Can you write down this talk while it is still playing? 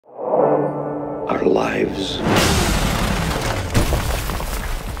Our lives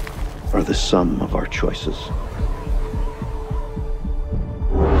are the sum of our choices.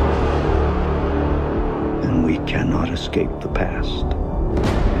 And we cannot escape the past.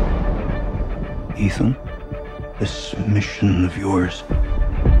 Ethan, this mission of yours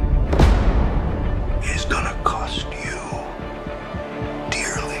is gonna cost you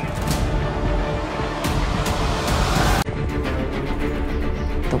dearly.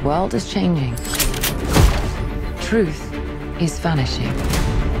 The world is changing. Truth is vanishing.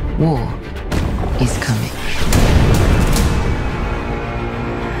 War is coming.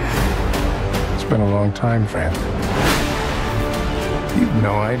 It's been a long time, friend. You've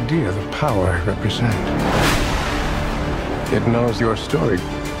no idea the power I represent. It knows your story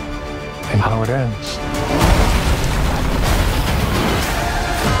and how it ends.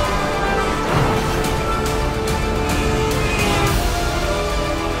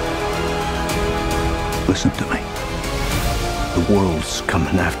 Listen to me. The world's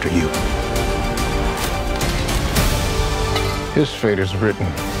coming after you. His fate is written.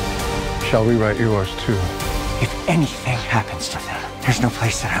 Shall we write yours too? If anything happens to them, there's no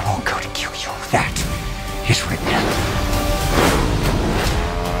place that I won't go to kill you. That is written.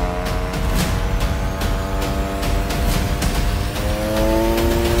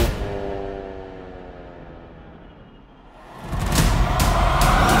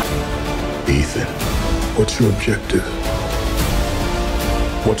 Ethan, what's your objective?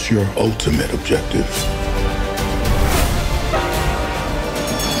 What's your ultimate objective?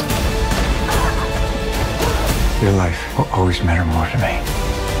 Your life will always matter more to me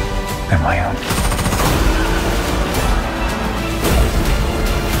than my own.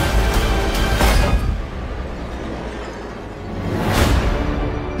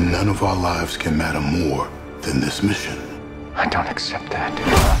 None of our lives can matter more than this mission. I don't accept that.